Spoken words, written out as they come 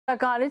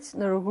Garid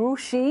na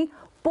Róisín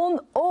bun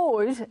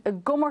óid a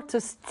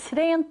gomortas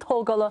tréan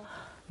tógala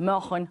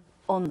meachan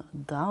an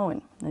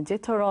dain. Na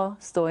détarrá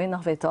stóin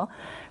nach bhéta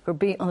gur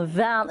bí an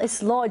bhean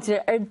is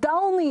láidir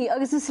daonaí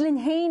agus is linn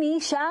héanaí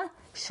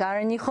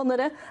Sharon Ní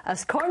Chonaire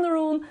as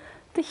Cornarún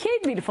de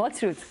chéad mí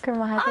fátrút.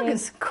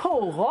 Agus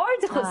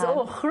cóháirdachas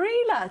ó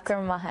chríile.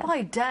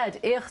 By dad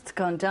écht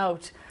gan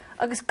doubt.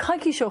 Agus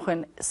caiici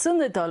seochan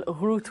sunnadal a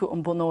hrútú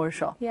an bonóir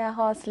seo. Yeah,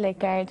 hás le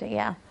garda,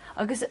 yeah.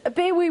 Agus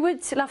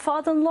béhhuiid le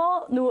fád an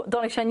lá nó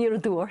dánig sé níor a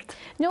dúirt?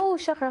 No,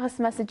 seachas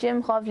me a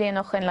Jim chábhlíon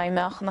nach chun le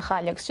meach na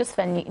chailleags, just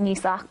fan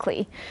níos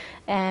aclaí.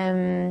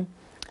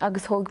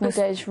 Agus thug mu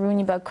deis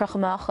rúni bag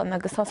crochamachchan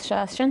agus has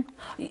se sin.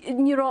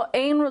 Ní rá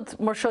éonrad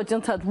mar seo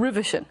diontad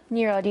rih sin?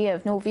 Ní rá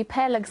díobh, nó bhí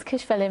pelags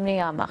kisfeil imní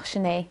amach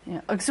sin é.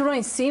 Agus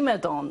rain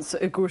simedáns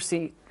a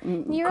gúsaí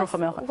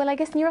crochamachchan? Well, I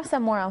guess ní rá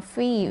mór an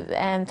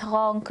fríomh,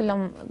 tá an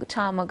colm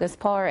tam agus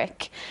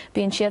páric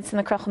bíon siad san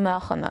na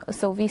crochamachchan,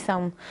 so bhí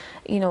sam,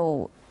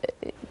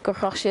 gur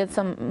chroch siad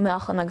sam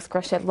meachan agus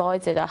gur siad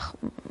láidir ach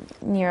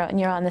ní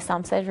an na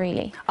samsaid,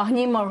 really. Ach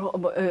ní mar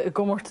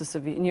gomortas a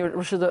bhí, ní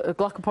siad a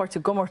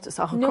glachapáirte gomortas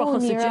ach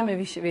crochas a gym a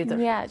bhí sé bhéidir?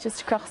 Yeah,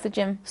 just crochas a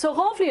gym. So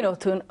rábhlíon ó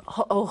tún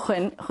ó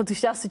chuin chutú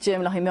steas a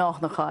gym le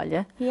meach na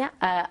cháile. Yeah.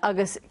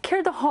 Agus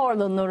céir de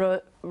hálan nuair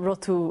a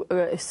rotú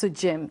sa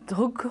gym.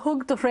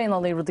 Thug do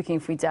fréinálí rud a cinn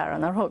faoi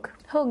dearan ar thug?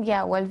 Thug,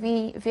 yeah, well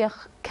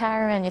bhíoch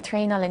Karen a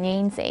tréinál in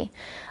éonsaí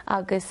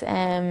agus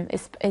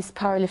is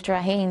powerlifter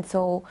a hain,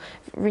 so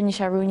rinne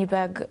se rúni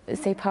bag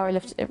sé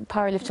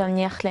powerlift an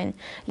nechlinn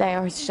le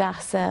ar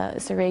seach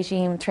sa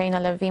régime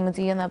tréinál a bhí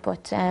modíana,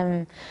 but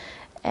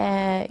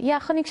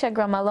chonig sé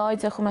gra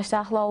láide chum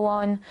meisteach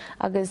láháin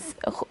agus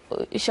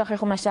seachar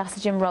chum meisteach sa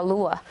gym rá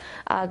lua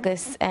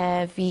agus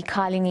bhí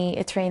cálíní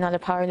a tréinál a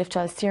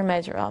powerlifter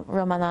steerméid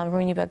roman an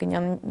rúni bag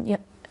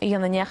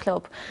íonna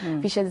nechlób.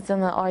 Bhí sé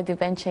duna ardú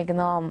benche gan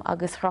nám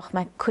agus chroch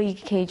me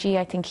 5 kg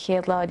I think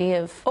chéad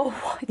láidíomh.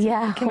 Oh,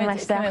 yeah, chum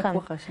meisteachan.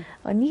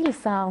 Ó níle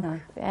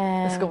sam.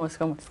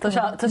 Scum.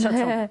 Tá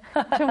se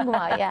trom go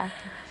mai, yeah.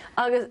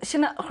 Agus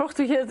sinna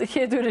chrochtú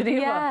chéadú a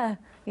ríomh?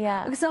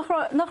 Yeah. Agus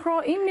nach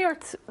rá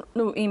imníart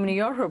nó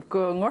imníorthb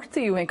go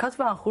ngortaíú ein cat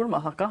bheith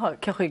chuirmach a gath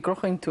cechaí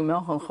grochain tú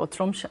meachan cho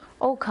tromse.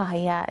 Ó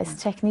cai, yeah, is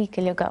technique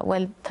luga.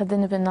 Well, tá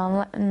duine bin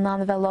nána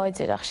bheith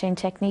láidir ach sé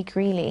technique,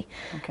 really.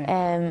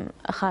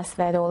 A chas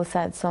bheith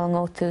ólasad so an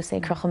ótú sé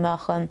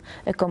crochamachchan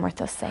a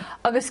gomartas sé.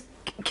 Agus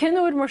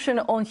cinúid mar sin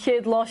ón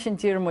chéad lá sin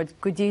díarmid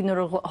go dtí nuair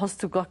a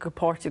hosú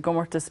glachapáirte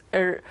gomartas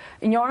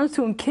inearna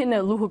tú an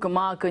cinenne lucha go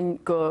má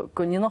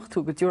go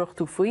ninachtú go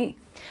dúireachtú faoi?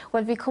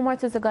 Well, bhí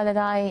cumartas a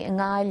galadá in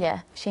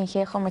gáile sin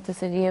ché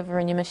chumartas a riamh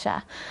rinne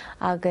se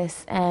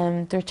agus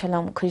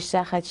dúirtelam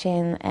chuisteachad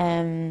sin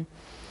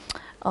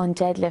an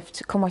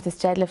deadlift, cumartas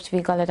deadlift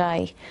bhí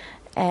galadá.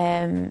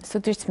 So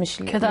dúirt mis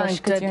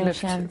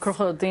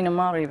crocha daine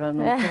marí bheith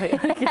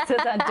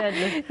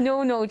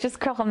No, just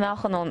crocham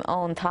nachan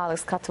ón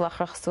talas catú a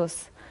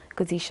chrochtús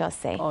go dtí seo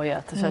sé. Ó,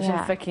 yeah, tá sé sin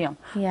feiceam.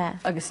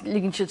 Agus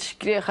lígann siad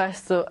scríoch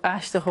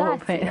eiste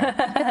hópain.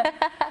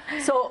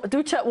 So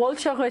dúirte bhil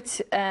se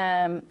chuid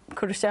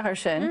chuiristeachar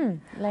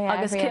sin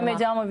agus cé méid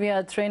deama bhí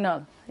a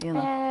tréinál?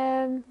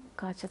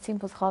 God, sé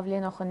timppla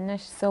chábhlíon nach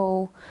chunis,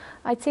 so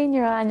I'd say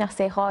níor nach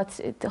sé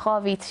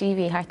chábhí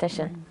tríhí harta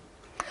sin.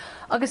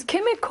 Agus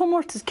céimi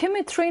comórtas,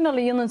 céimi tréinál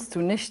a dhéanann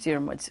tú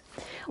níostíormuid?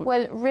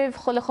 Well, rih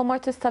chola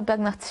chomórtas tá beag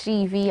nach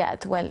 3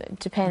 bhíad, well,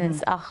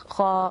 depends, ach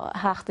chá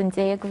hecht an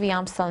 10 bhí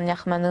amsal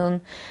neach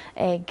manún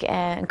ag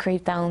an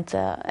críomh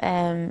damhanta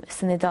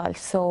san Idáil,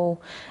 so,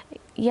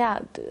 yeah,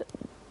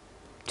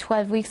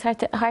 12 weeks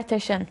harta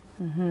sin.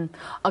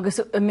 Agus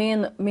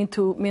mín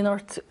tú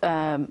míart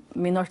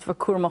bheith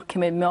cuairmach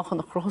céimi meachan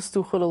nach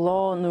chrochasú chuile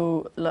lá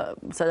nó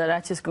sa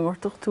ráitis go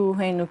ngortach tú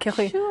hain nó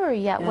cechaí? Sure,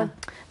 yeah. Well,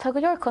 tá go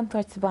leor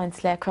contáirt sa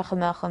baint le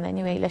crochamachchan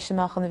anyway, leis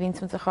semachchan a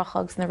víns mu a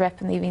chrochagus na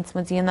repan í víns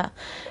mu díana.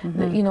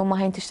 Má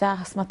haint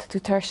isteachas má tú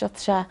tuirseat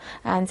se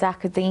an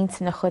zacha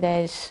dainte na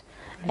chudéis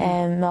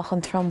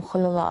meachan trom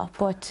chuile lá.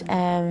 But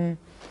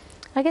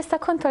I guess tá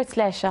contáirt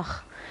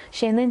leisach.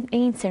 Sin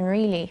einsin,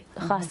 really,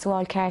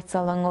 chasúáil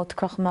ceartsáil an ngót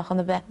crochamach an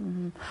a bheith.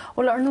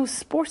 Well, ar nó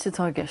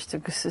sportatá gceist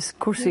agus is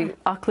cuasaí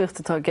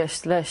aclaíochtatá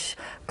gceist leis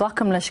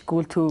glacham leis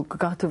gúil tú go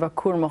gatú bheith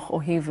cuairmach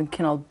ó híomh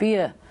cinál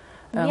bia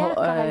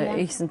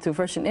éan tú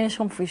bhar sin éis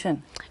faoi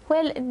sin?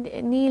 Well,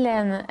 níl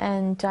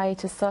an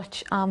diet as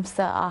such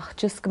amsa ach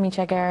just go míid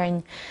ag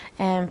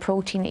an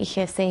protein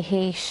ihe sé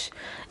héis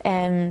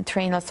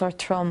tréinál sort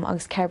trom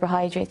agus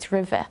carbohydrates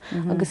rive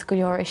agus go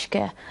leor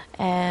isce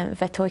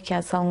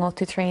bheith sal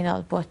ngótú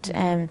tréinál, but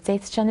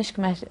déit seanis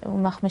go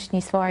mach mis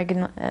níos far ag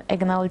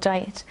an áil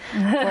diet.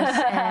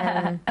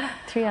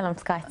 Trí am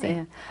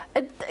scaití.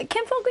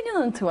 Cén fá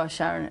gannn tú a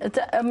Sharon?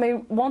 Mé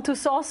bhain tú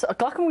sás a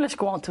glacham leis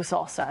go bhain tú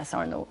sásas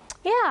ar nó?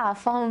 Yeah,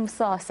 fám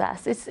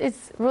sásas.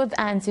 It's rud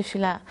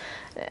ansúisiúla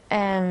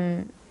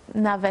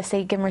na bheith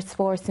sé gimmert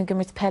sport nó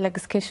gimmert pell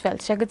agus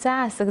kisfeld. Se go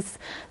deas agus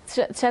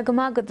se go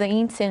mágad a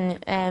insin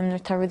nar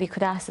tá rudí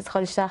chudáas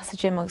choisteach sa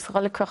gym agus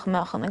chola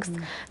crochamachchan agus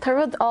tá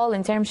rud all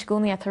in term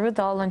sgúnaí a tá rud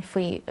all an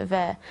faoi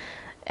bheith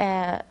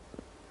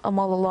am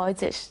mála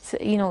láidir,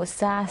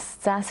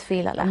 sas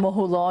fíle le.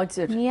 Mothú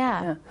láidir.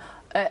 Yeah.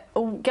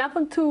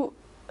 Gapan tú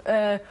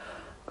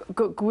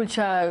gúil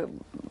se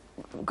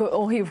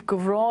óhíomh go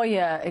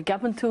bhráide,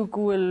 gapan tú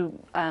gúil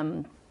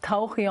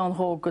tauchaí an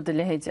thó go de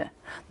lehéide.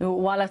 nó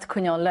bhhaile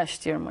chuneáil leis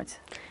tíormuid.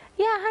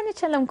 Yeah, hanna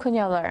se am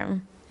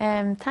cuneálarm.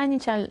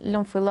 Táine se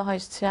lom fu láid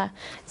se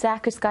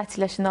zachar scati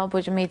leis an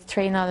ábúid a méid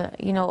tréáil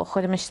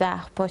chud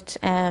meisteach, but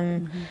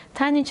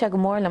táine se go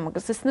mórlam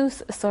agus is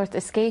nús sort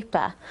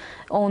escépa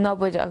ó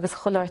nábúid agus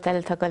choláir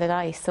eile go le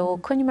rá, so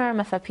chunne mar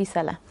me fe pí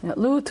eile.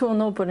 Lú tú an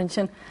nóbur an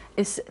sin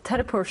is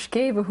terapór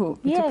scébethú,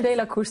 tú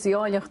léile cuasaí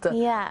áileachta.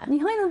 Ní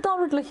hain an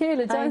dáhad le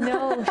chéile I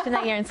know, sinna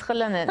ar an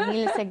scolanna,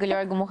 níle sé go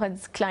leor go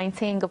mochad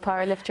cleintén go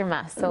powerlifter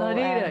me.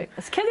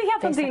 Is céad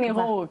cheapan daoine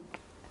hóg?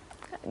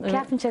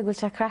 Ceapan sé go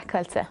se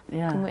crackáilte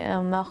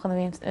nachchan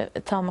bhíon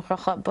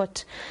táachracha,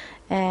 but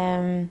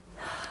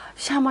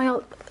Se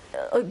mail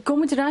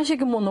gomuid rá sé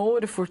go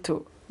móóra fuair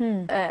tú.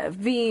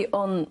 Bhí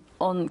an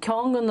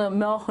ceangan na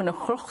meachan na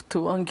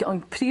chrochtú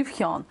an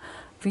príomhcheán,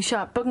 bhí se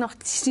bag nach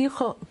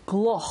trícha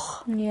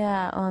gloch.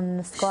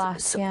 an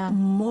squash,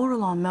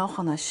 Mórla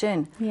meachan na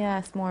sin.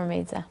 is mór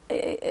méide.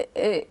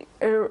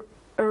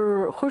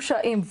 Chuir se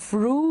éon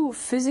bhrú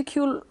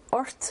physiciúil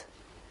ort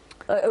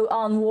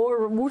an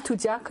mhór tú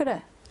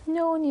deacare?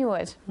 No, ní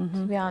would,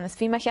 to be honest.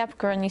 Bhí me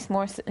cheapgur níos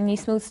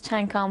smús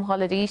teancam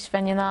holidays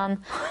bhain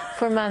an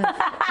for man.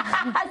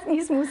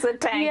 Níos smús a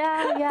tank.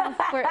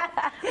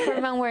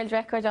 For man world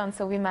record on,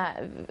 so bhí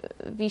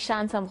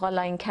seantam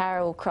ghalainn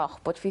caró croch,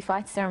 but bhí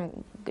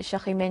faightarm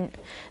seachí min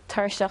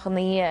tuirseach an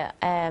í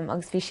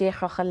agus bhí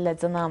séchracha le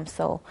an am,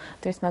 so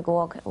dúirs me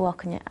go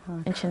bhácanne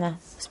in sinna.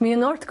 Is mí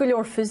an ort go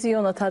leor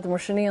fisión a tad mar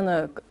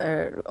sinníana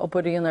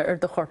obaríonna ar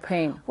do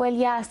chorpéin. Well,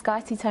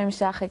 Scottí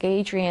timeteach ag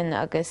Adrian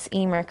agus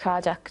Emer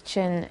Cradach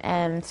sin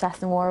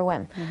sas na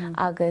Warwim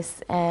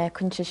agus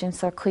chunte sin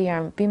sor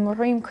cuiarm. Bhí mar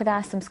riim chud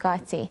as am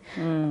Scottí.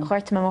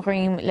 Chuirt me mar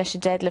riim leis a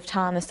deadlift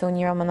hána, so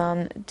ní am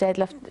an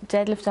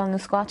deadlift an nó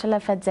squat le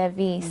fed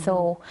zeví,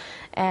 so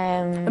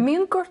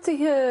Míon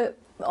gortaithe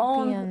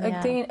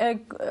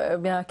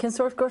cin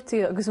sort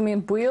gortaí agus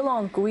míon buil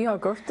an goíthe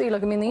gortaí le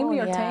go mí éimlí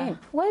ar tain.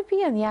 Well,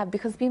 bíon,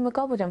 because bí me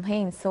gobud am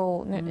hain,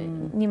 so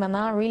ní man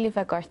ná rilí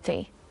bheith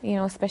gortaí.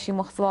 Especially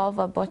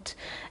mochslava, but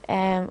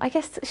I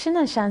guess sin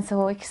an chance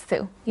hoiks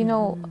too.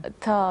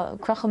 Tá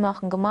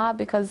crachamach an goma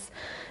because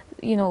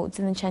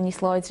didn't Chinese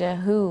slide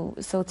who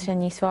so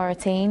Chinese swar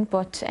attain,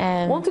 but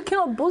want to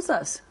kill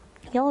buzzas?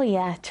 Oh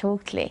yeah,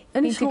 totally.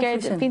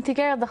 Bín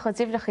together the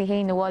chadivlach I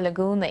héin wall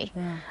laguna.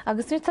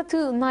 Agus nu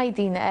tatu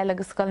naidine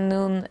agus gal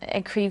noon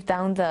agreed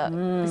down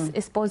the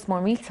is suppose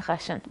more meat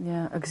session.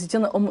 Yeah, agus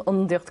dinne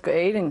ondicht go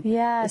éing.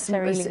 Yeah, is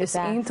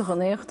eintig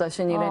an echt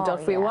sin ní dat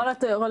fi war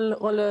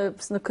rolle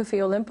na Coffee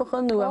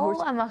Olympichen nu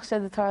amach sé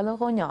de tarle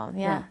ronjan,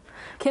 yeah.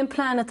 Ken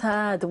plan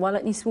atá de wall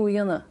ní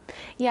smúíanna?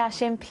 Ja,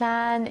 sin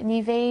plan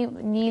ní bvé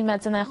níl me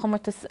an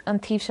chommertas an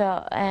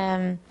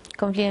tíse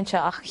Convliente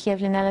ach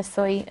chéblin eile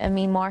soi a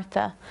mí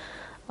Marta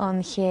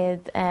an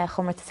chéad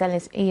chommertas eile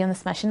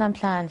íonas me sin an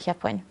plan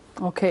cheappain.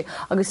 Ok,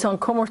 agus tá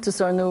commórtas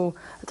ar nó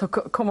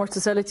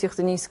commórtas eiletíocht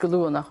a níos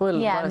goúa nach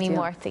bhfuil? Mí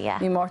Marta,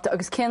 Mí Marta,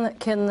 agus cin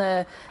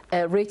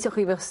réiteach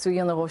í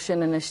bheitstúíanana ó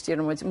sin in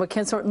istímuid, má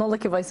cin sort nóla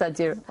bhaith a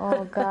dír.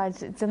 Oh God,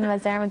 duna me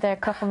dermad ar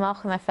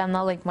cochamach me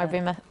fennolig mar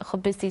bhí me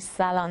chobusí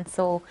salon,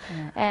 so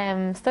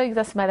stoig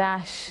das mar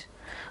ráis.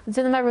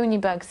 Duna mar rúni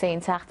bug sé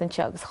teachtan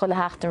tegus chola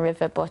hecht an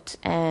rive, but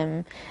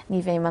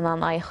ní bhé man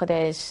an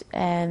aichodéis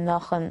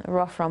nach an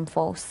rothram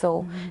fós,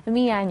 so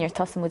mí ainar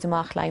tasam muid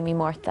amach le mí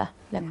Marta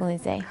le gúna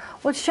é.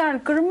 Well, Sharon,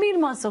 gur mí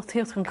máach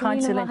tíocht an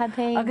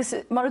caiinte agus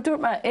mar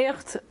dúirt me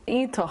écht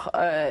ítach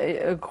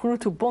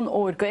chrútú bon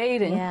óir go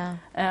éirin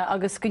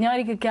agus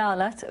goneáir go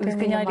galat agus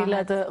goneáir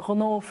le de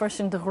gonó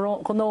fersin de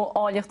gonó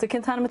áileachta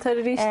cin tanna tar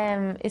a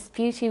rís? Is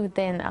beauty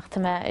within ach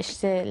me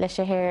iste leis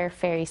a hair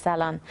ferry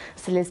salon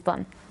sa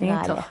Lisbon.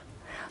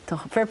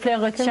 Fair play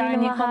go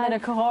Sharon Ní Chonaire a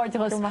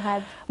coháirtegus.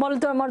 Mar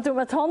dúir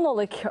me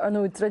tánálaigh ar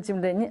nó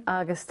dreidim linn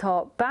agus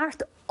tá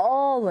beart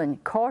álainn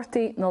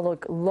cártaí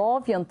nólaigh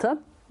lábhianta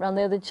ran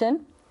éidir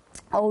sin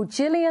ó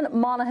Gillian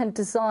Monaghan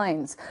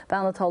Designs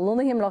bheanna tá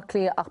lunahim le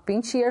clia ach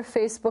bíonn si ar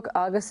Facebook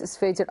agus is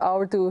féidir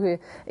ábhardúthe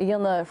i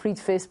dhéanana fríd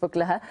Facebook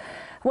lethe.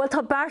 Well,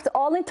 tá beart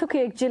álainn tucha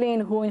ag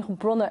Gillian chuin chun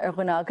brunna ar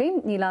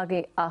ghuineagaí, ní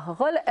leagaí a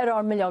ghuiil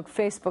ar milliag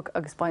Facebook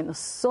agus bain na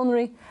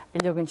sunraí i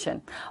legann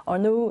sin. Ar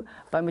nó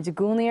ba muid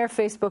gúnaí ar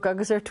Facebook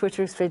agus ar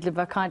Twitter is féidir le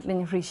bheith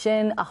caiintlinn frí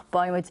sin ach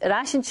ba muid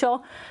arásin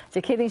seo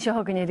de cédainn seo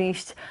thugann i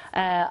ríist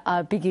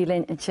a bigí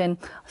linn in sin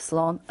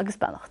slán agus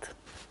beannacht.